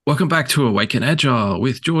Welcome back to Awaken Agile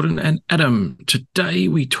with Jordan and Adam. Today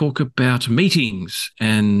we talk about meetings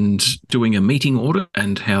and doing a meeting audit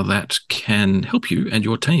and how that can help you and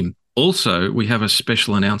your team. Also, we have a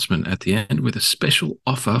special announcement at the end with a special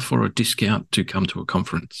offer for a discount to come to a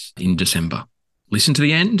conference in December. Listen to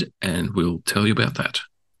the end and we'll tell you about that.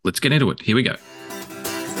 Let's get into it. Here we go.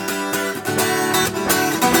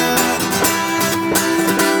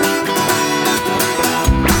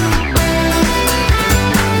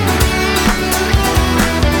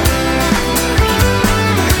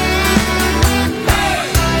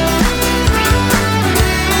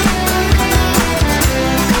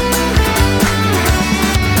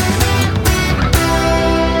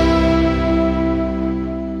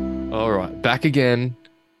 Back again.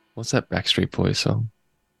 What's that Backstreet Boys song?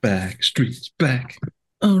 Backstreet's back.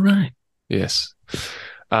 All right. Yes.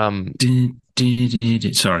 Sorry,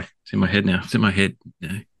 it's in my head now. It's in my head.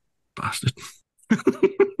 No, bastard.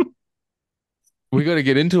 We got to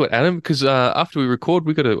get into it, Adam, because after we record,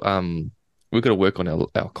 we got to work on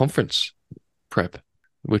our conference prep,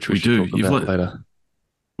 which we should talk about later.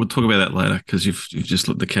 We'll talk about that later because you've just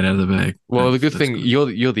let the cat out of the bag. Well, the good thing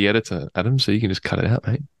you're the editor, Adam, so you can just cut it out,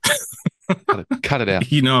 mate. Cut it out.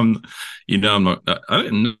 I'm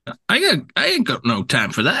not. I ain't got no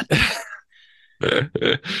time for that.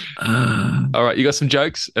 All right, you got some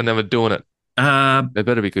jokes, and then we're doing it. They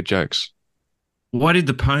better be good jokes. Why did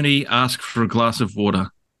the pony ask for a glass of water?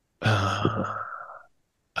 I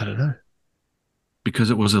don't know.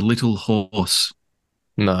 Because it was a little horse.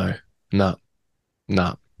 No. Nope.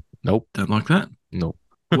 Don't like that? Nope.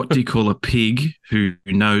 What do you call a pig who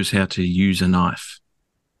knows how to use a knife?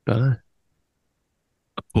 Don't know.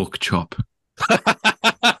 A pork chop.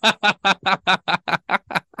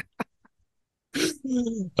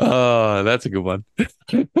 Oh, that's a good one.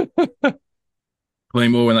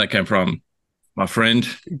 Clean more when that came from, my friend.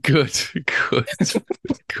 Good.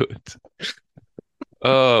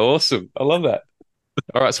 Oh, awesome. I love that.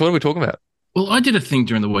 All right, so what are we talking about? Well, I did a thing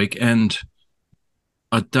during the week and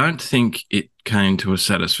I don't think it came to a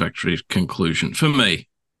satisfactory conclusion for me.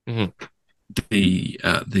 Mm-hmm.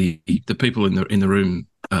 The people in the room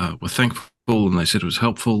were thankful and they said it was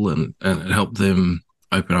helpful and it helped them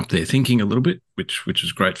open up their thinking a little bit, which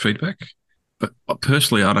is great feedback. But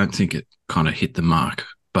personally, I don't think it kind of hit the mark.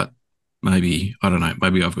 But maybe, I don't know,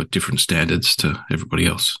 maybe I've got different standards to everybody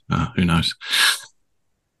else. Who knows?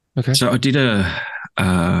 Okay. So I did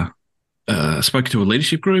spoke to a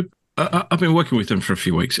leadership group. I've been working with them for a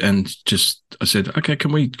few weeks and I said, okay,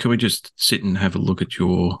 can we just sit and have a look at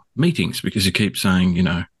your meetings? Because you keep saying,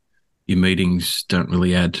 your meetings don't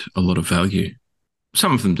really add a lot of value.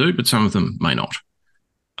 Some of them do, but some of them may not.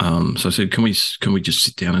 So I said, can we just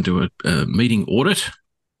sit down and do a meeting audit?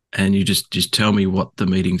 And you just tell me what the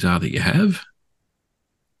meetings are that you have.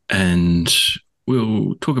 And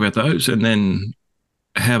we'll talk about those. And then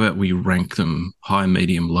how about we rank them high,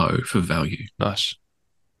 medium, low for value? Nice.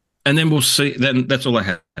 And then we'll see. Then that's all I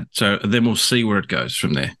had. So then we'll see where it goes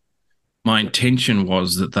from there. My intention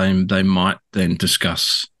was that they might then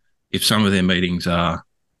discuss if some of their meetings are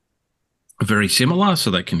very similar,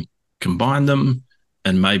 so they can combine them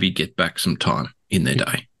and maybe get back some time in their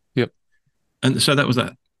day. Yep. And so that was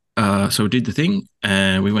that. So we did the thing,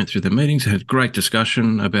 and we went through the meetings. Had great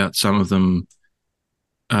discussion about some of them.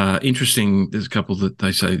 Interesting. There's a couple that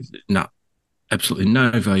they say no. Absolutely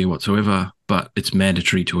no value whatsoever, but it's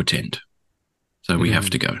mandatory to attend. So we have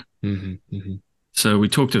to go. Mm-hmm. Mm-hmm. So we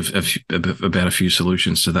talked about a few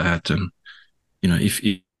solutions to that. And,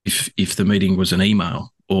 if the meeting was an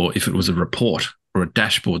email or if it was a report or a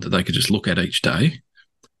dashboard that they could just look at each day,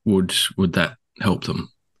 would that help them?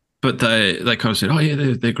 But they kind of said, oh,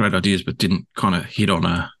 yeah, they're great ideas, but didn't kind of hit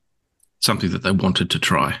on something that they wanted to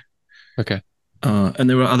try. Okay. And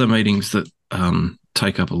there were other meetings that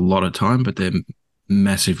take up a lot of time, but they're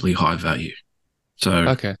massively high value. So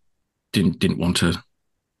okay, didn't want to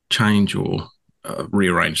change or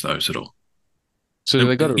rearrange those at all. So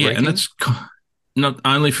they got it. Yeah, and that's not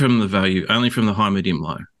only from the value, only from the high, medium,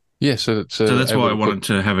 low. Yeah, so that's why I wanted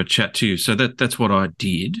to have a chat to you. So that's what I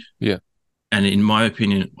did. Yeah, and in my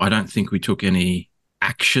opinion, I don't think we took any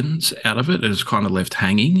actions out of it. It was kind of left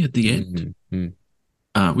hanging at the end.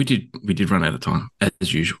 Mm-hmm. We did run out of time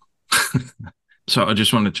as usual. So I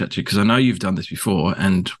just wanted to chat to you because I know you've done this before.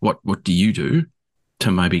 And what do you do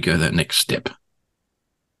to maybe go that next step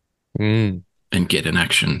and get an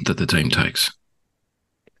action that the team takes?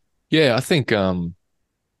 Yeah, I think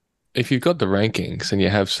if you've got the rankings and you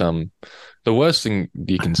have the worst thing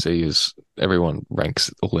you can see is everyone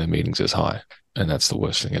ranks all their meetings as high, and that's the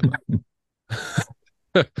worst thing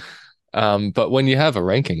ever. But when you have a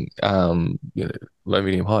ranking, low,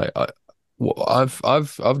 medium, high,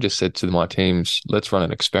 I've just said to my teams, let's run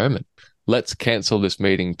an experiment. Let's cancel this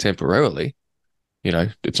meeting temporarily.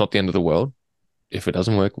 It's not the end of the world. If it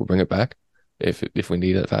doesn't work, we'll bring it back. If we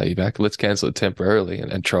need that value back, let's cancel it temporarily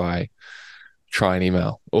and try an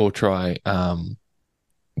email, or try at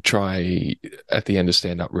the end to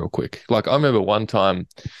stand up real quick. Like, I remember one time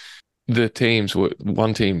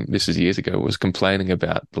one team, this is years ago, was complaining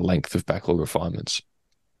about the length of backlog refinements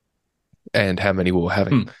and how many we were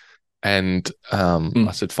having. And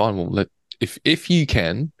I said, fine, well, if you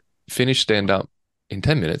can finish stand up in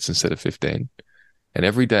 10 minutes instead of 15, and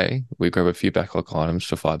every day we grab a few backlog items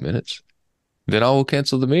for 5 minutes, then I will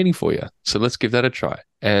cancel the meeting for you. So let's give that a try.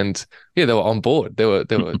 And yeah, they were on board. They were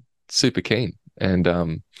super keen, and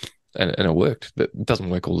it worked. That doesn't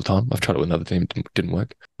work all the time. I've tried it with another team, didn't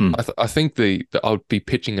work. I think I would be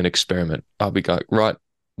pitching an experiment. I'll be going, right,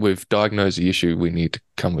 we've diagnosed the issue. We need to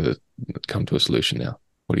come to a solution now.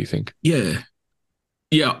 What do you think? Yeah.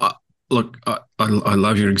 Look, I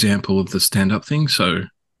love your example of the stand-up thing. So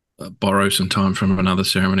borrow some time from another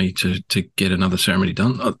ceremony to get another ceremony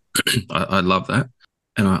done. I love that.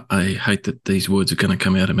 And I hate that these words are going to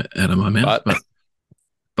come out of my mouth.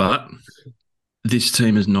 But this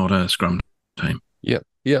team is not a Scrum team. Yep.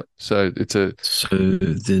 So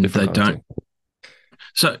then they don't.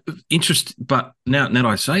 So but now that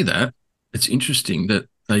I say that, it's interesting that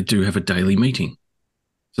they do have a daily meeting.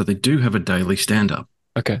 So they do have a daily stand-up.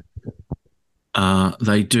 Okay.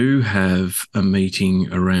 They do have a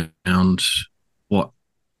meeting around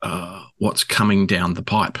what's coming down the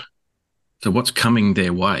pipe. So what's coming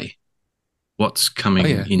their way, what's coming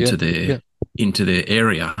into their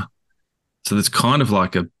area. So it's kind of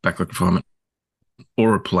like a backlog refinement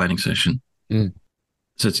or a planning session.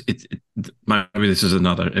 So maybe this is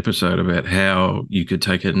another episode about how you could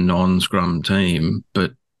take a non-Scrum team,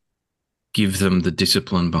 but give them the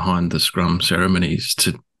discipline behind the Scrum ceremonies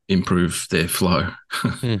to improve their flow.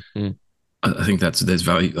 I think there's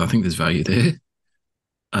value. I think there's value there.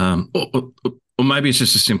 Or maybe it's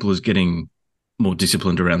just as simple as getting more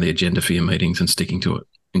disciplined around the agenda for your meetings and sticking to it,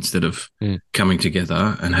 instead of coming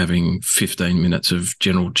together and having 15 minutes of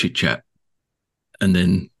general chit chat and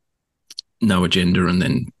then no agenda and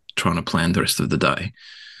then trying to plan the rest of the day.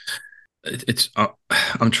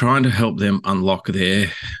 I'm trying to help them unlock I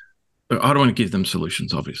don't want to give them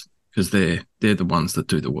solutions, obviously, because they're the ones that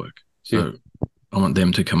do the work. So I want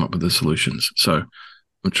them to come up with the solutions. So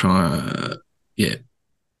I'm trying,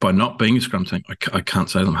 by not being a Scrum team, I can't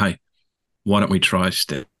say to them, hey, why don't we try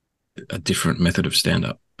a different method of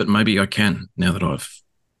stand-up? But maybe I can, now that I've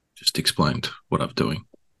just explained what I'm doing.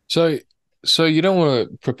 So you don't want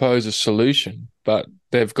to propose a solution, but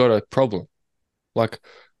they've got a problem. Like,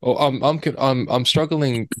 I'm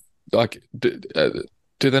struggling. Like,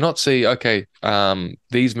 do they not see? Okay,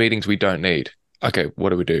 these meetings we don't need. Okay, what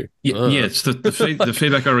do we do? It's the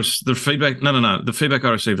feedback No. The feedback I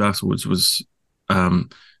received afterwards was,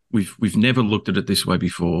 we've never looked at it this way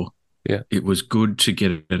before. Yeah, it was good to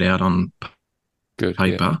get it out on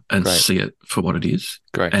paper and see it for what it is.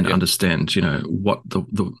 Great, and understand, what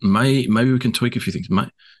maybe we can tweak a few things.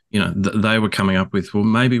 They were coming up with, well,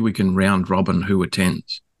 maybe we can round robin who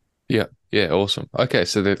attends. Yeah, awesome. Okay,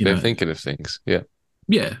 so they're thinking of things. Yeah.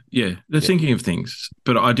 They're thinking of things,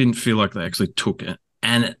 but I didn't feel like they actually took it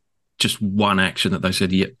and just one action that they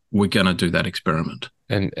said, yeah, we're going to do that experiment.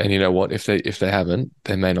 And you know what? If they haven't,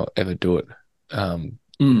 they may not ever do it.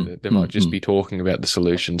 They might just be talking about the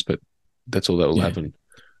solutions, but that's all that will happen.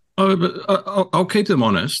 Oh, but I'll keep them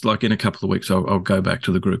honest. Like, in a couple of weeks, I'll go back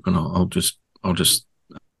to the group and I'll just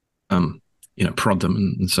prod them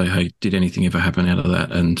and say, hey, did anything ever happen out of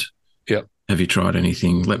that? And have you tried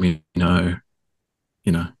anything? Let me know.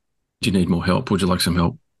 Do you need more help? Would you like some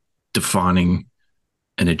help defining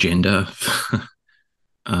an agenda?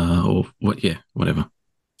 Or what? Yeah, whatever.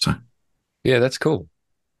 So. Yeah, that's cool.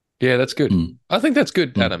 Yeah, that's good. I think that's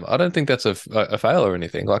good, Adam. I don't think that's a fail or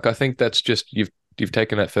anything. Like, I think that's just you've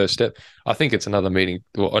taken that first step. I think it's another meeting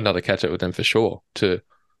or another catch up with them for sure to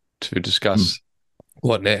discuss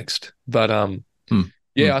what next. But I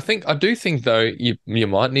do think though you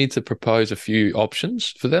might need to propose a few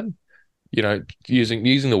options for them. Using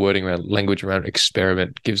the wording around language around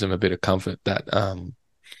experiment gives them a bit of comfort that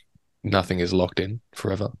nothing is locked in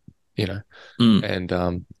forever. And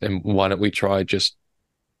why don't we try just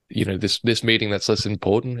this meeting that's less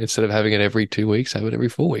important, instead of having it every 2 weeks, have it every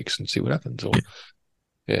 4 weeks and see what happens. Or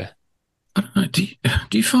I don't know. Do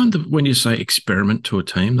you find that when you say experiment to a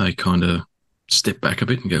team, they kind of step back a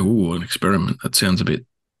bit and go, "Oh, an experiment? That sounds a bit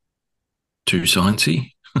too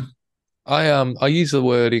sciencey." I use the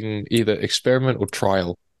wording either experiment or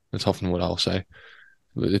trial. That's often what I'll say.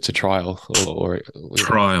 It's a trial or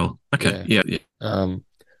Trial. Okay. yeah. Yeah. Yeah. Um,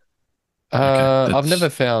 Okay. I've never Yeah.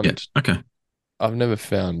 found Okay. I've never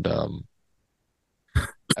found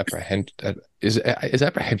apprehend is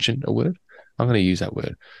apprehension a word? I'm going to use that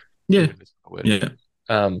word. Yeah. Even if it's not a word. Yeah.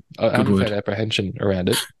 I Good haven't found word. apprehension around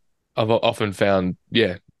it. I've often found,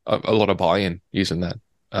 a lot of buy-in using that.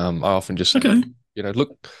 I often just say, Okay.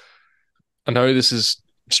 look, I know this is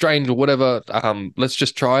strange or whatever. Let's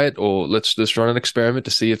just try it, or let's run an experiment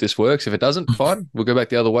to see if this works. If it doesn't, fine. We'll go back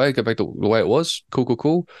the other way. Go back to the way it was. Cool, cool,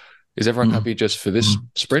 cool. Is everyone Mm, happy just for this mm.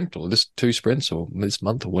 sprint or this 2 sprints or this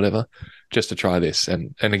month or whatever, just to try this?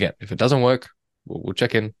 And again, if it doesn't work, we'll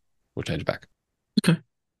check in. We'll change it back. Okay.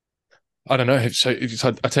 I don't know. So I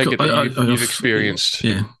take Cool. it that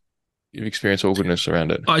Yeah. you've experienced awkwardness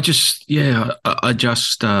around it. I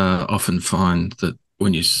just often find that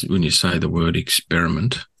when you say the word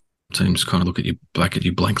experiment, teams kind of look at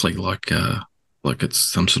you blankly, like it's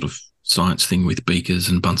some sort of science thing with beakers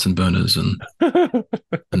and Bunsen burners and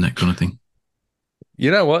that kind of thing. You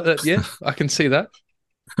know what? Yeah, I can see that.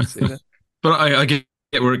 See that. But I get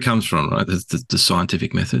where it comes from, right? There's the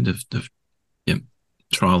scientific method of yeah,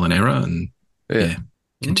 trial and error and Yeah.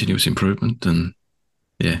 continuous improvement and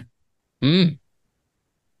yeah. Mm.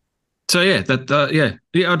 So yeah,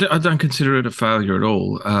 I don't consider it a failure at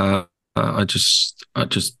all. I just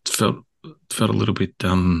felt a little bit.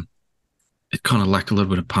 It kind of lacked a little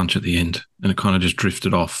bit of punch at the end, and it kind of just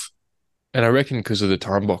drifted off. And I reckon because of the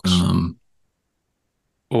time box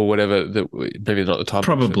or whatever, that maybe not the time box,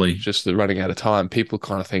 Probably. just the running out of time. People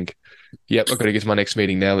kind of think, "Yep, I've got to get to my next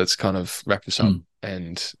meeting now. Let's kind of wrap this up."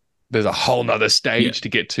 And there's a whole nother stage to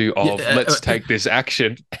get to of let's take this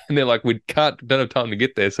action, and they're like, don't have time to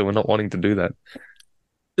get there, so we're not wanting to do that.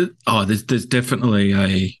 There's definitely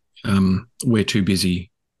a we're too busy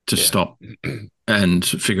to stop and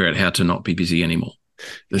figure out how to not be busy anymore.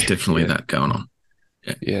 There's definitely that going on.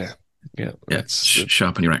 Yeah. That's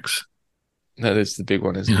sharpen your axe. No, that's the big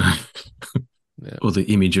one, isn't it? Yeah. Or the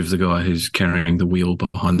image of the guy who's carrying the wheel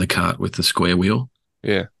behind the cart with the square wheel.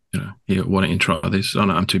 Yeah. Why don't you try this? Oh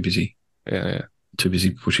no, I'm too busy. Yeah. Too busy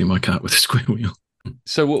pushing my cart with a square wheel.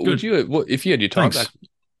 So what if you had your time back?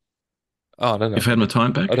 Oh, I don't know. If I had my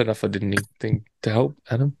time back? I don't know if I did anything to help,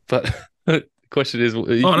 Adam, but the question is,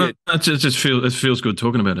 it just feels good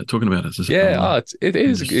talking about it. It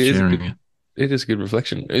is sharing it. It is a good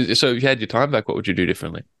reflection. So if you had your time back, what would you do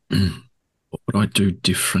differently? What would I do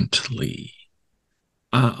differently?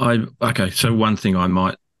 So one thing I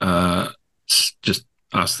might just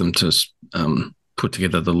ask them to put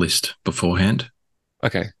together the list beforehand.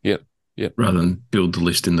 Okay. Yep. Rather than build the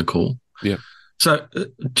list in the call. Yeah. So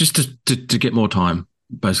just to get more time,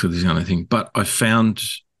 basically is the only thing. But I found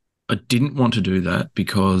I didn't want to do that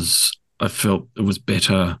because I felt it was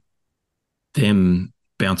better them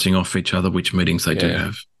bouncing off each other which meetings they do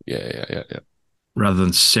have. Yeah. Rather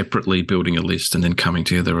than separately building a list and then coming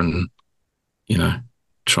together and,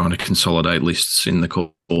 trying to consolidate lists in the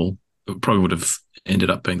call. It probably would have ended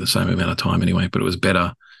up being the same amount of time anyway, but it was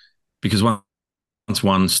better because once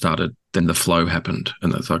one started, then the flow happened.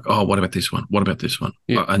 And it's like, oh, what about this one? What about this one?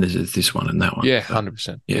 Yeah. Oh, and there's this one and that one. Yeah,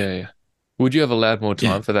 100%. Yeah. Would you have allowed more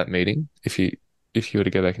time for that meeting if you were to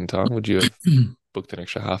go back in time? Would you have booked an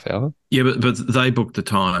extra half hour? Yeah, but they booked the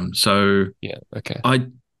time. So yeah, okay.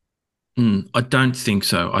 I don't think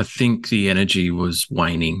so. I think the energy was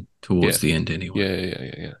waning towards the end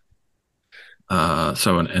anyway. Yeah.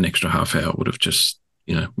 So an extra half hour would have just,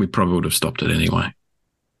 we probably would have stopped it anyway.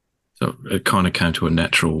 So it kind of came to a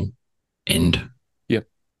natural end. Yep.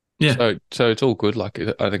 Yeah. So it's all good. Like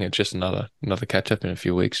I think it's just another catch up in a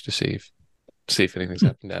few weeks to see if anything's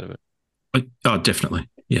happened out of it. Oh, definitely.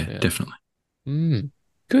 Yeah. Definitely.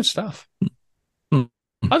 Good stuff.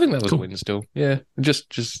 I think that was a win still. Yeah.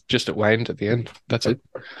 Just it waned at the end. That's it.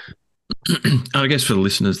 I guess for the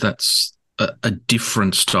listeners, that's a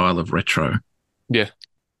different style of retro. Yeah.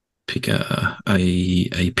 Pick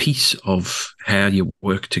a piece of how you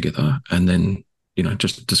work together and then,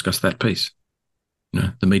 just discuss that piece.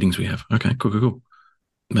 The meetings we have. Okay, cool.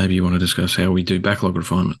 Maybe you want to discuss how we do backlog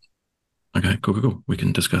refinement. Okay, cool. We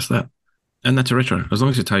can discuss that. And that's a retro. As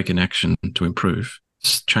long as you're taking action to improve,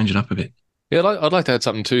 just change it up a bit. Yeah, I'd like to add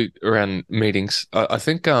something too around meetings. I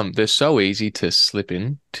think they're so easy to slip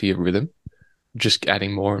in to your rhythm, just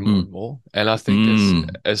adding more and more and more. And I think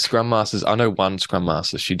as Scrum Masters, I know one Scrum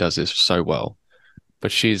Master, she does this so well,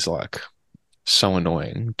 but she's like so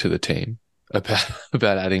annoying to the team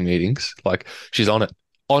about adding meetings. Like she's on it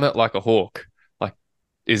like a hawk. Like,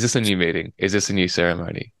 is this a new meeting? Is this a new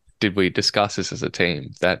ceremony? did we discuss this as a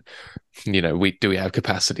team that, do we have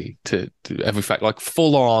capacity to have we fact like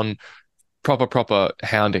full on proper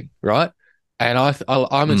hounding, right? And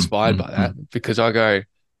I'm inspired by that because I go,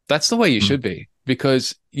 that's the way you should be,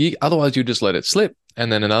 because otherwise you just let it slip,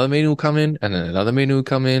 and then another meeting will come in, and then another meeting will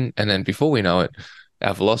come in, and then before we know it,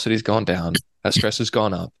 our velocity's gone down, our stress has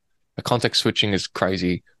gone up, our context switching is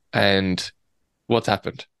crazy, and what's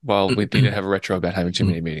happened? Well, we didn't have a retro about having too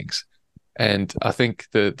many meetings, and I think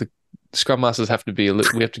the Scrum Masters have to be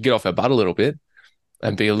we have to get off our butt a little bit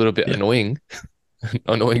and be a little bit annoying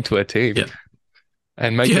to our team. Yeah.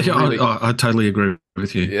 And make them really... I totally agree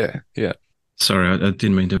with you. Yeah. Sorry, I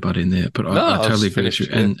didn't mean to butt in there, but I totally agree with you.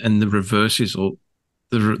 And the reverse is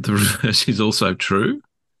the reverse is also true,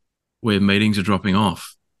 where meetings are dropping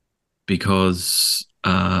off because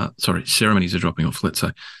ceremonies are dropping off. Let's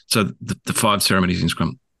say so the 5 ceremonies in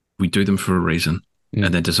Scrum, we do them for a reason,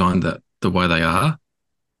 and they're designed the way they are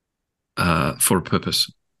for a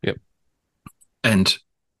purpose. Yep. And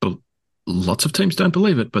lots of teams don't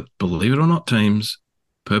believe it, but believe it or not, teams,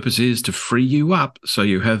 purpose is to free you up so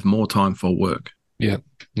you have more time for work. Yeah.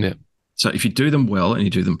 So if you do them well and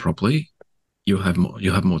you do them properly, you'll have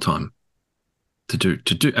more time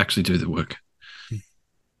to actually do the work.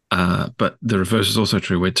 But the reverse is also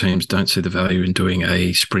true, where teams don't see the value in doing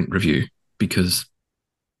a sprint review because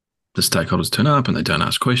the stakeholders turn up and they don't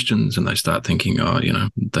ask questions and they start thinking, are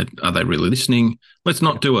they really listening? Let's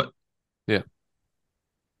not do it. Yeah.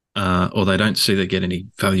 Or they don't see they get any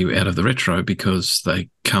value out of the retro because they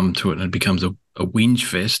come to it and it becomes a whinge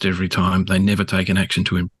fest every time. They never take an action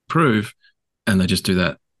to improve, and they just do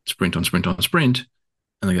that sprint on sprint on sprint,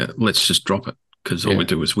 and they go, let's just drop it because all we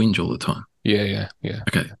do is whinge all the time. Yeah.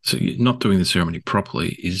 Okay, so you're not doing the ceremony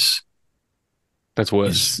properly that's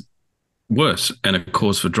worse. Is worse and a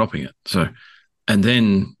cause for dropping it. So, and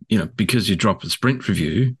then, because you drop a sprint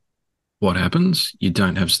review, what happens? You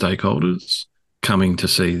don't have stakeholders coming to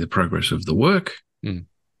see the progress of the work.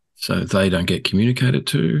 So they don't get communicated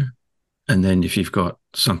to. And then if you've got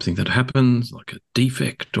something that happens, like a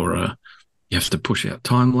defect or you have to push out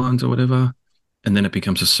timelines or whatever, and then it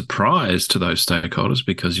becomes a surprise to those stakeholders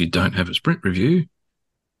because you don't have a sprint review,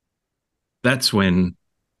 that's when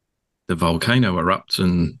the volcano erupts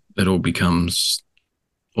and it all becomes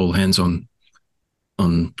all hands on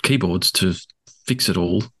keyboards to fix it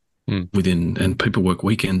all within, and people work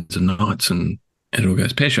weekends and nights and it all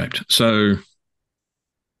goes pear-shaped. So,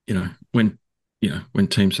 when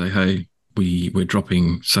teams say, hey, we're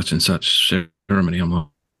dropping such and such ceremony, I'm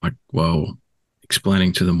like, well,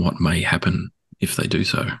 explaining to them what may happen if they do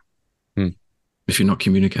so. If you're not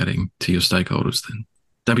communicating to your stakeholders, then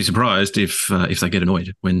don't be surprised if they get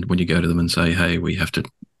annoyed when you go to them and say, hey, we have to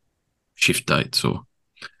shift dates, or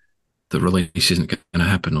the release isn't going to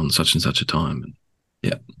happen on such and such a time.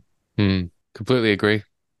 Completely agree.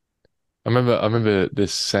 I remember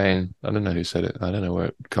this saying, I don't know who said it, I don't know where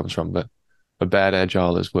it comes from, but a bad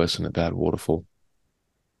agile is worse than a bad waterfall.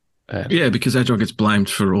 Because agile gets blamed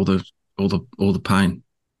for all the pain.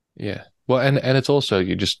 Yeah. Well, and it's also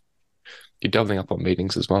you're doubling up on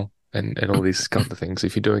meetings as well, and all these kind of things.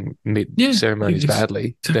 If you're doing ceremonies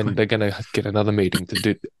badly, then they're going to get another meeting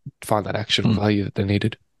to find that action or value that they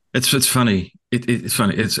needed. It's funny. It's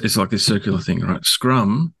funny. It's like this circular thing, right?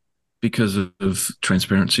 Scrum, because of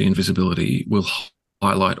transparency and visibility, will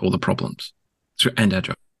highlight all the problems, and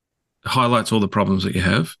Agile highlights all the problems that you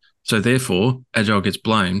have. So therefore, Agile gets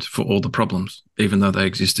blamed for all the problems, even though they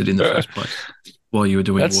existed in the first place while you were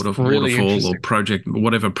doing waterfall or project,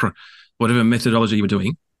 whatever methodology you were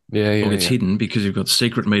doing. All gets hidden because you've got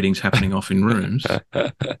secret meetings happening off in rooms.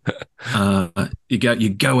 You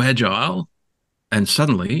go Agile, and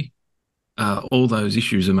suddenly all those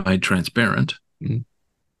issues are made transparent.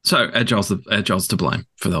 So Agile's to blame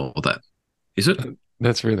for all that, is it?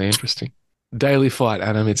 That's really interesting. Daily fight,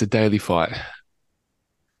 Adam. It's a daily fight.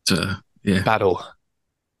 It's a battle.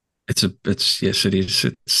 Yes, it is.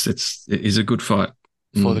 It is a good fight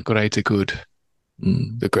for the greater good.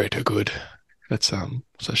 The greater good. That's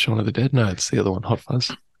was that Shaun of the Dead? No, it's the other one, Hot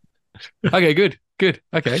Fuzz. Okay, good.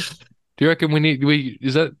 Okay. Do you reckon do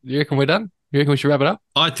you reckon we're done? You reckon we should wrap it up?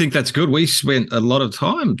 I think that's good. We spent a lot of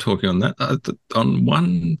time talking on that, on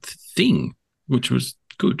one thing, which was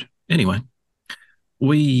good. Anyway,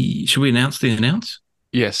 should we announce the announce?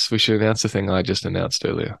 Yes, we should announce the thing I just announced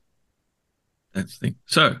earlier. That's the thing.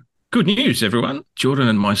 So, good news, everyone. Jordan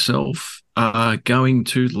and myself are going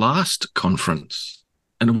to Last Conference,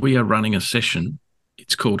 and we are running a session.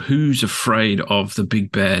 It's called Who's Afraid of the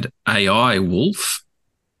Big Bad AI Wolf,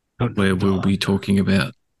 where we'll be talking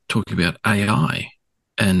about AI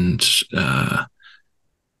and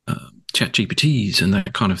chat GPTs and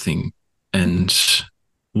that kind of thing, and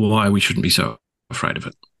why we shouldn't be so afraid of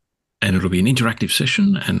it. And it'll be an interactive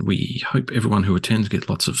session, and we hope everyone who attends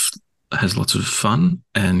has lots of fun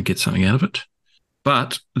and gets something out of it.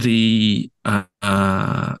 But the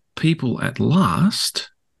people at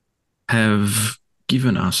Last have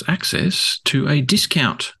given us access to a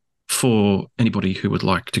discount for anybody who would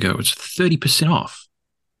like to go. It's 30% off.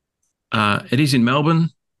 It is in Melbourne.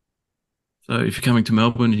 So if you're coming to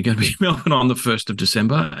Melbourne, you're going to be in Melbourne on the 1st of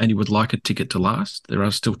December and you would like a ticket to Last, there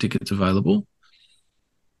are still tickets available.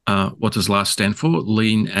 What does Last stand for?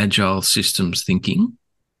 Lean Agile Systems Thinking.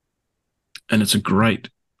 And it's a great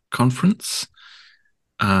conference.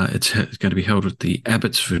 It's going to be held at the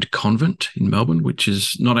Abbotsford Convent in Melbourne, which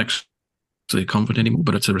is not actually a convent anymore,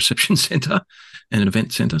 but it's a reception centre and an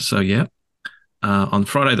event centre. So, yeah, on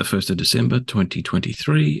Friday, the 1st of December,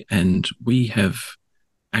 2023, and we have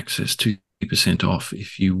access to 30% off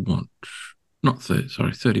if you want,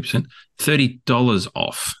 30%, $30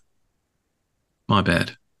 off. My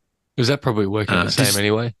bad. Is that probably working the same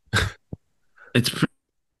anyway?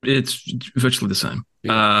 It's virtually the same.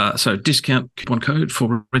 Yeah. So discount coupon code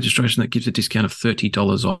for registration that gives a discount of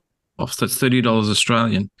 $30 off. So that's $30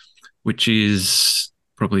 Australian, which is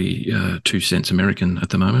probably 2 cents American at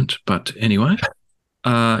the moment. But anyway,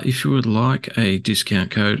 if you would like a discount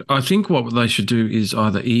code, I think what they should do is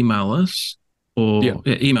either email us or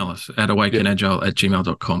email us at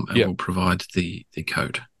awakenagile@gmail.com and we'll provide the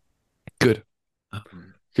code. Good.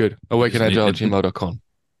 Good. awakenagile@gmail.com.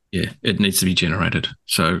 Yeah, it needs to be generated.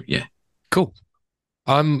 So, yeah. Cool.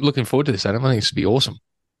 I'm looking forward to this, Adam. I think it's going to be awesome.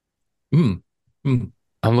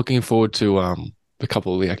 I'm looking forward to a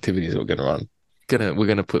couple of the activities that we're going to run. We're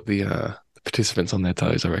going to put the participants on their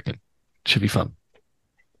toes, I reckon. Should be fun.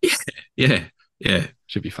 Yeah.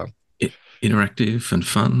 Should be fun. Interactive and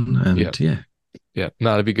fun. And Yeah.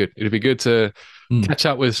 No, it'd be good. It'd be good to catch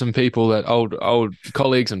up with some people, that old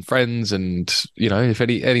colleagues and friends, and if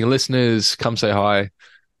any listeners, come say hi.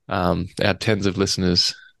 Our tens of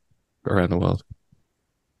listeners around the world.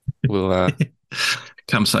 We'll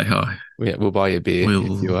come say hi. Yeah, we'll buy you a beer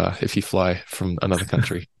if you fly from another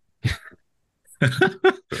country.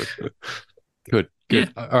 Good. Yeah.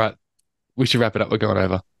 All right. We should wrap it up. We're going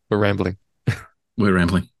over. We're rambling.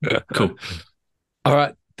 Cool. All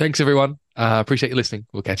right. Thanks, everyone. Appreciate you listening.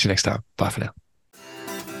 We'll catch you next time. Bye for now.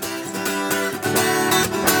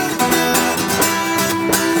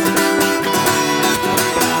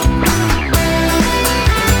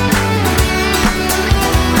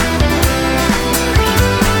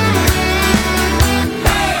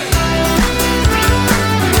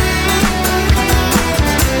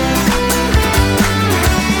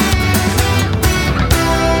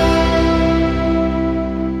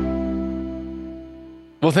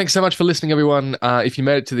 Well, thanks so much for listening, everyone. If you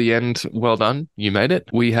made it to the end, well done. You made it.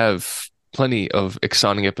 We have plenty of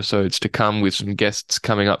exciting episodes to come with some guests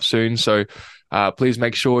coming up soon. So please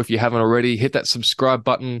make sure, if you haven't already, hit that subscribe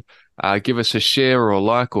button, give us a share or a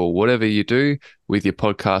like or whatever you do with your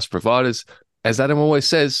podcast providers. As Adam always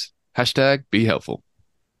says, #be helpful.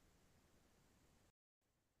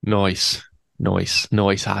 Nice,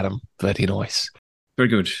 Adam. Very nice. Very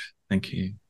good. Thank you.